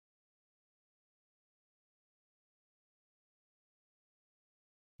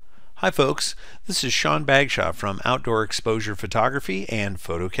Hi folks, this is Sean Bagshaw from Outdoor Exposure Photography and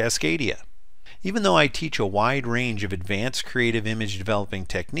Photo Cascadia. Even though I teach a wide range of advanced creative image developing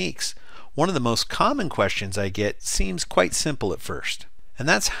techniques, one of the most common questions I get seems quite simple at first. And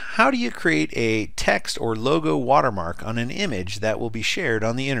that's, how do you create a text or logo watermark on an image that will be shared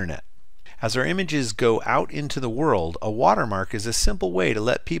on the internet? As our images go out into the world, a watermark is a simple way to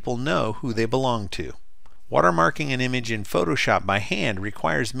let people know who they belong to. Watermarking an image in Photoshop by hand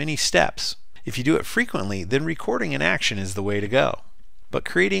requires many steps. If you do it frequently, then recording an action is the way to go. But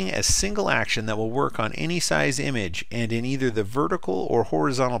creating a single action that will work on any size image and in either the vertical or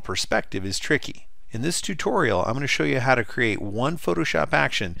horizontal perspective is tricky. In this tutorial, I'm going to show you how to create one Photoshop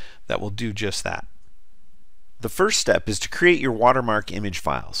action that will do just that. The first step is to create your watermark image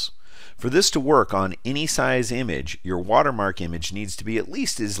files. For this to work on any size image, your watermark image needs to be at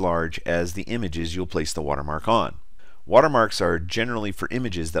least as large as the images you'll place the watermark on. Watermarks are generally for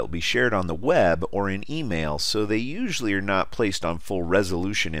images that will be shared on the web or in email, so they usually are not placed on full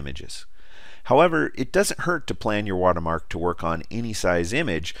resolution images. However, it doesn't hurt to plan your watermark to work on any size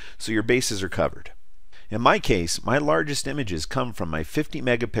image so your bases are covered. In my case, my largest images come from my 50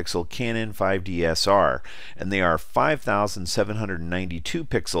 megapixel Canon 5D SR, and they are 5,792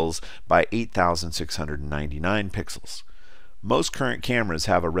 pixels by 8,699 pixels. Most current cameras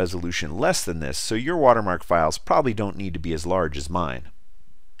have a resolution less than this, so your watermark files probably don't need to be as large as mine.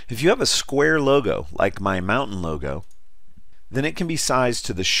 If you have a square logo, like my mountain logo, then it can be sized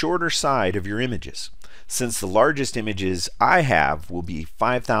to the shorter side of your images. Since the largest images I have will be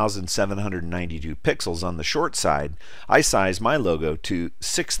 5,792 pixels on the short side, I size my logo to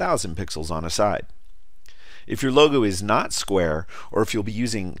 6,000 pixels on a side. If your logo is not square, or if you'll be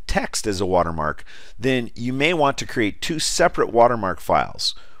using text as a watermark, then you may want to create two separate watermark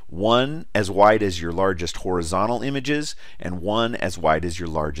files. One as wide as your largest horizontal images, and one as wide as your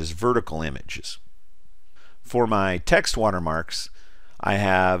largest vertical images. For my text watermarks, I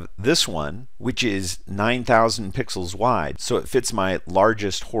have this one, which is 9,000 pixels wide, so it fits my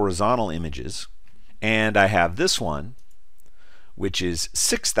largest horizontal images. And I have this one, which is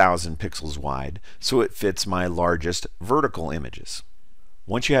 6,000 pixels wide, so it fits my largest vertical images.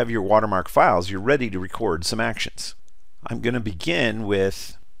 Once you have your watermark files, you're ready to record some actions. I'm going to begin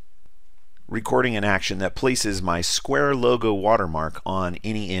with recording an action that places my square logo watermark on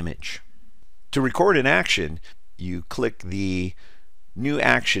any image. To record an action, you click the New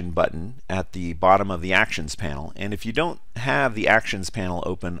Action button at the bottom of the Actions panel, and if you don't have the Actions panel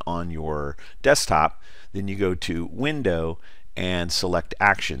open on your desktop, then you go to Window and select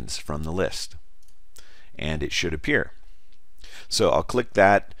Actions from the list, and it should appear. So I'll click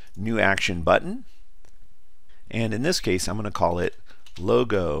that New Action button, and in this case I'm going to call it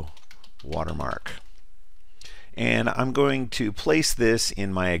Logo Watermark. And I'm going to place this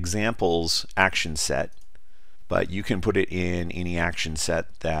in my examples action set, but you can put it in any action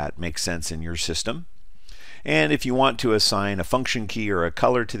set that makes sense in your system. And if you want to assign a function key or a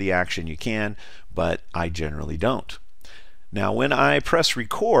color to the action, you can, but I generally don't. Now when I press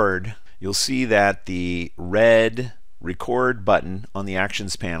record, you'll see that the red record button on the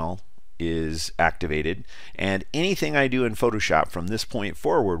actions panel is activated, and anything I do in Photoshop from this point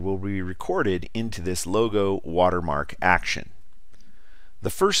forward will be recorded into this logo watermark action. The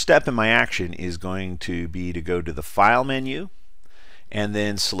first step in my action is going to be to go to the File menu and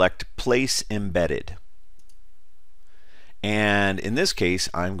then select Place Embedded. And in this case,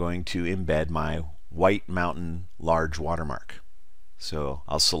 I'm going to embed my White Mountain large watermark. So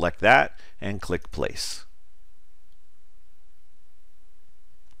I'll select that and click Place.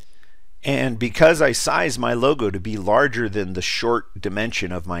 And because I size my logo to be larger than the short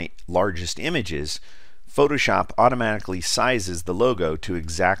dimension of my largest images, Photoshop automatically sizes the logo to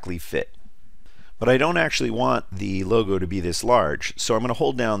exactly fit. But I don't actually want the logo to be this large, so I'm going to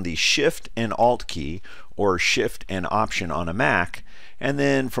hold down the Shift and Alt key, or Shift and Option on a Mac, and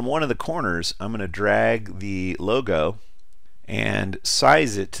then from one of the corners I'm going to drag the logo and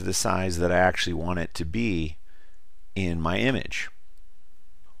size it to the size that I actually want it to be in my image.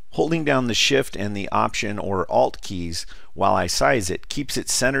 Holding down the Shift and the Option or Alt keys while I size it keeps it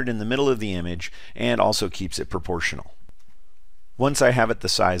centered in the middle of the image and also keeps it proportional. Once I have it the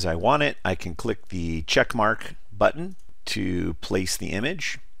size I want it, I can click the check mark button to place the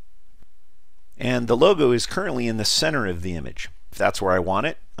image. And the logo is currently in the center of the image. If that's where I want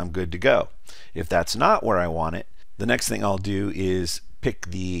it, I'm good to go. If that's not where I want it, the next thing I'll do is pick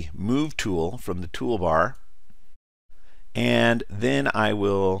the Move tool from the toolbar, and then I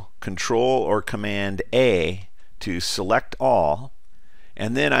will Control or Command A to select all,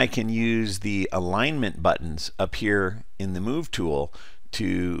 and then I can use the alignment buttons up here in the Move tool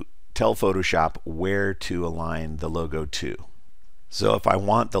to tell Photoshop where to align the logo to. So if I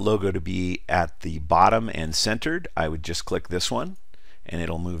want the logo to be at the bottom and centered, I would just click this one and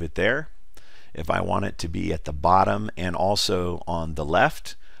it'll move it there. If I want it to be at the bottom and also on the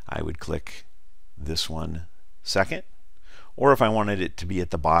left, I would click this one second. Or if I wanted it to be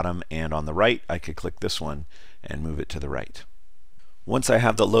at the bottom and on the right, I could click this one and move it to the right. Once I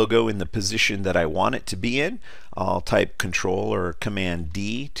have the logo in the position that I want it to be in, I'll type Control or Command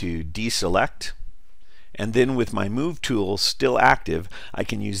D to deselect. And then with my Move tool still active, I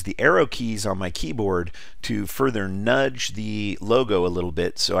can use the arrow keys on my keyboard to further nudge the logo a little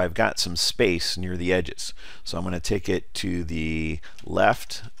bit so I've got some space near the edges. So I'm going to take it to the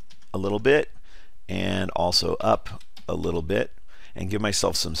left a little bit and also up a little bit and give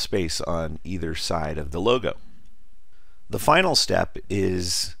myself some space on either side of the logo. The final step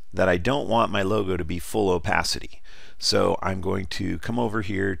is that I don't want my logo to be full opacity. So I'm going to come over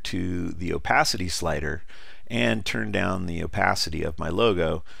here to the opacity slider and turn down the opacity of my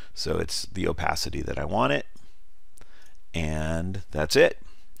logo so it's the opacity that I want it. And that's it.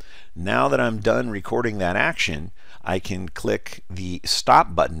 Now that I'm done recording that action, I can click the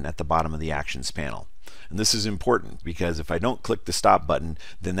stop button at the bottom of the actions panel. And this is important because if I don't click the stop button,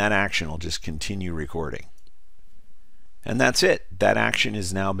 then that action will just continue recording. And that's it. That action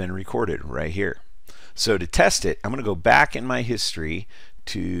has now been recorded right here. So to test it, I'm going to go back in my history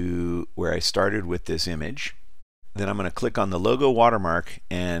to where I started with this image. Then I'm going to click on the logo watermark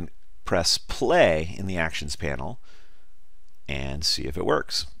and press play in the actions panel and see if it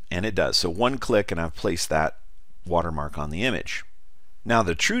works. And it does. So one click and I've placed that watermark on the image. Now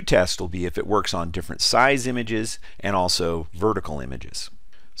the true test will be if it works on different size images and also vertical images.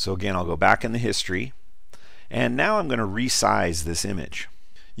 So again, I'll go back in the history and now I'm going to resize this image.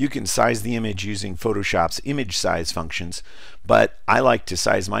 You can size the image using Photoshop's image size functions, but I like to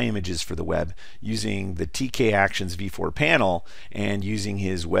size my images for the web using the TK Actions V4 panel and using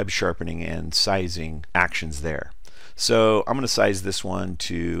his web sharpening and sizing actions there. So I'm going to size this one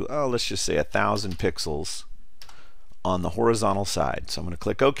to, let's just say 1,000 pixels on the horizontal side. So I'm going to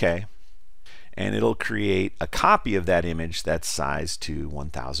click OK, and it'll create a copy of that image that's sized to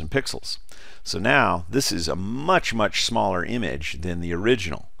 1,000 pixels. So now this is a much smaller image than the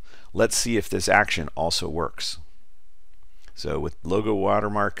original. Let's see if this action also works. So with logo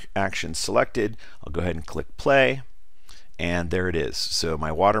watermark action selected, I'll go ahead and click play, and there it is. So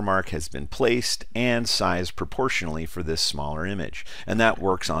my watermark has been placed and sized proportionally for this smaller image, and that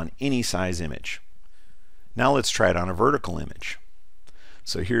works on any size image. Now let's try it on a vertical image.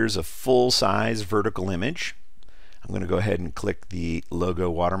 So here's a full-size vertical image. I'm going to go ahead and click the logo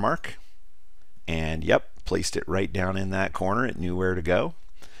watermark, and yep, placed it right down in that corner. It knew where to go.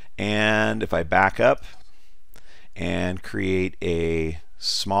 And if I back up and create a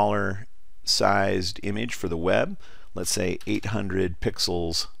smaller sized image for the web, let's say 800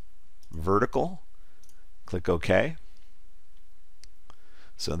 pixels vertical, click OK.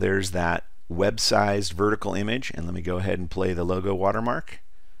 So there's that web-sized vertical image, and let me go ahead and play the logo watermark.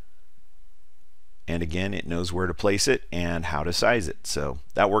 And again, it knows where to place it and how to size it, so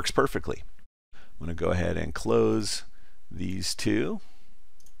that works perfectly. I'm going to go ahead and close these two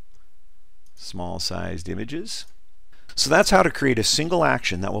small-sized images. So that's how to create a single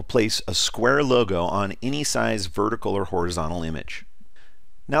action that will place a square logo on any size vertical or horizontal image.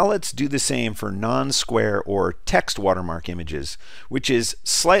 Now let's do the same for non-square or text watermark images, which is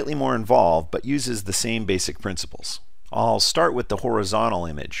slightly more involved but uses the same basic principles. I'll start with the horizontal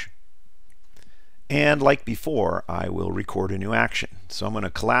image. And like before, I will record a new action. So I'm going to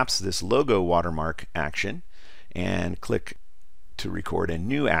collapse this logo watermark action and click to record a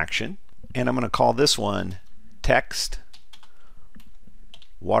new action. And I'm going to call this one text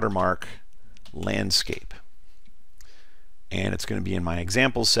watermark landscape. And it's going to be in my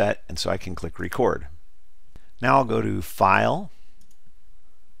example set, and so I can click record. Now I'll go to File,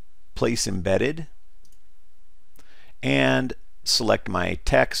 Place Embedded, and select my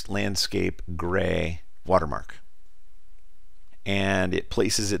text landscape gray watermark. And it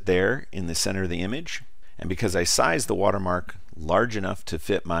places it there in the center of the image. And because I sized the watermark large enough to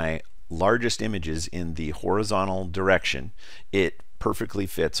fit my largest images in the horizontal direction, it perfectly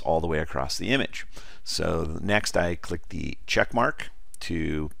fits all the way across the image. So next I click the check mark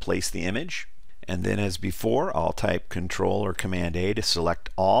to place the image, and then as before I'll type Control or Command A to select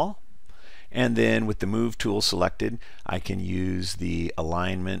all, and then with the Move tool selected I can use the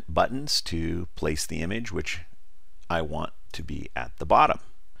alignment buttons to place the image which I want to be at the bottom.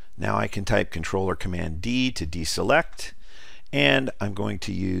 Now I can type Control or Command D to deselect, and I'm going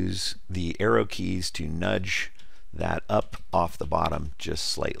to use the arrow keys to nudge that up off the bottom just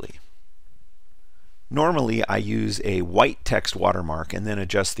slightly. Normally I use a white text watermark and then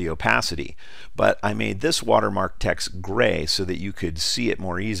adjust the opacity, but I made this watermark text gray so that you could see it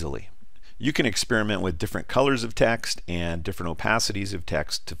more easily. You can experiment with different colors of text and different opacities of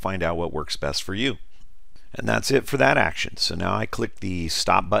text to find out what works best for you. And that's it for that action. So now I click the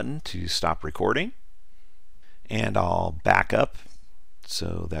stop button to stop recording, and I'll back up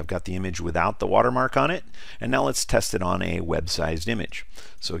so that I've got the image without the watermark on it. And now let's test it on a web-sized image.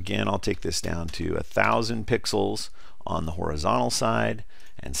 So again, I'll take this down to 1,000 pixels on the horizontal side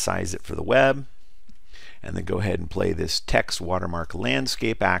and size it for the web, and then go ahead and play this text watermark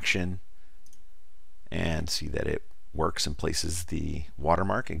landscape action and see that it works and places the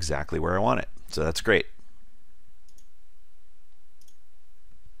watermark exactly where I want it. So that's great.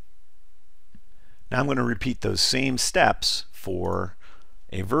 Now I'm going to repeat those same steps for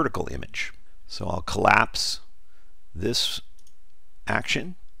a vertical image. So I'll collapse this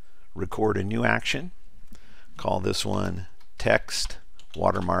action, record a new action, call this one text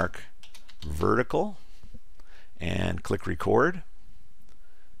watermark vertical, and click record.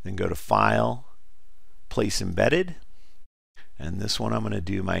 Then go to File, Place Embedded, and this one I'm going to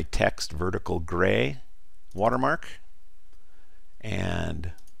do my text vertical gray watermark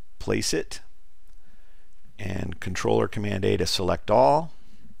and place it, and Control or Command A to select all,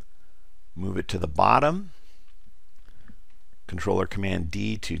 move it to the bottom, Control or Command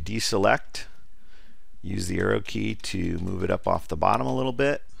D to deselect, use the arrow key to move it up off the bottom a little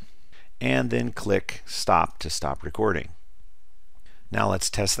bit, and then click stop to stop recording. Now let's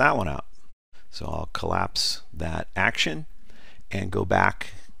test that one out. So I'll collapse that action and go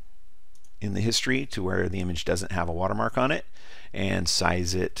back in the history to where the image doesn't have a watermark on it and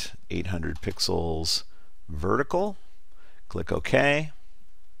size it 800 pixels vertical. Click OK.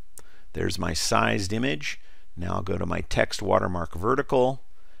 There's my sized image. Now I'll go to my text watermark vertical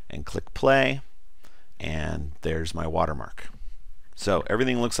and click play, and there's my watermark. So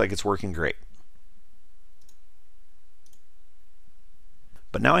everything looks like it's working great.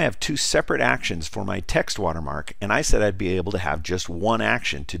 But now I have two separate actions for my text watermark, and I said I'd be able to have just one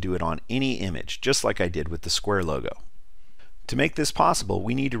action to do it on any image, just like I did with the square logo. To make this possible,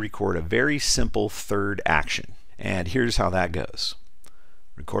 we need to record a very simple third action. And here's how that goes.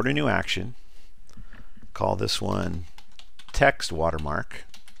 Record a new action, call this one text watermark,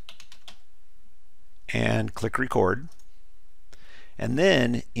 and click record. And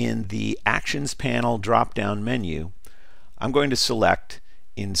then in the Actions panel drop-down menu, I'm going to select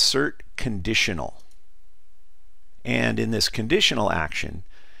Insert Conditional. And in this conditional action,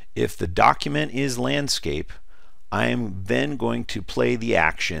 if the document is landscape, I am then going to play the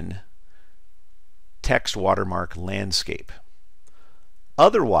action text watermark landscape.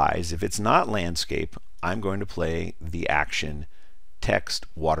 Otherwise, if it's not landscape, I'm going to play the action text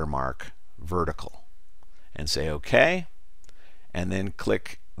watermark vertical and say OK, and then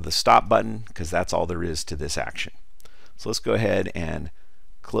click the stop button, because that's all there is to this action. So let's go ahead and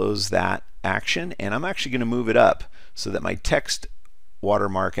close that action, and I'm actually going to move it up so that my text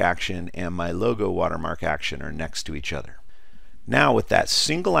watermark action and my logo watermark action are next to each other. Now with that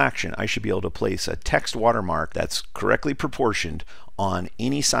single action, I should be able to place a text watermark that's correctly proportioned on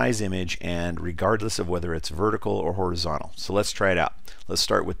any size image, and regardless of whether it's vertical or horizontal. So let's try it out. Let's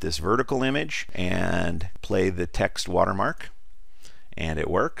start with this vertical image and play the text watermark, and it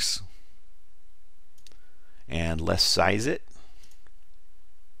works. And let's size it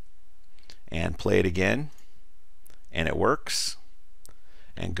and play it again, and it works.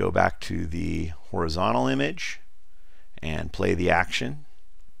 And go back to the horizontal image and play the action,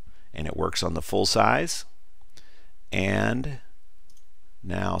 and it works on the full size. And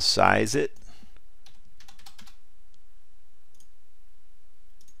now size it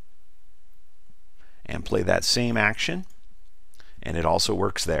and play that same action, and it also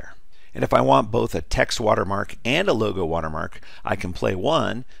works there. And if I want both a text watermark and a logo watermark, I can play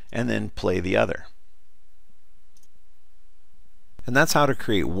one and then play the other. And that's how to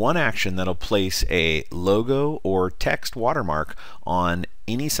create one action that'll place a logo or text watermark on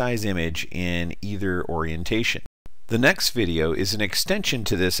any size image in either orientation. The next video is an extension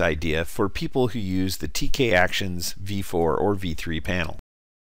to this idea for people who use the TK Actions V4 or V3 panel.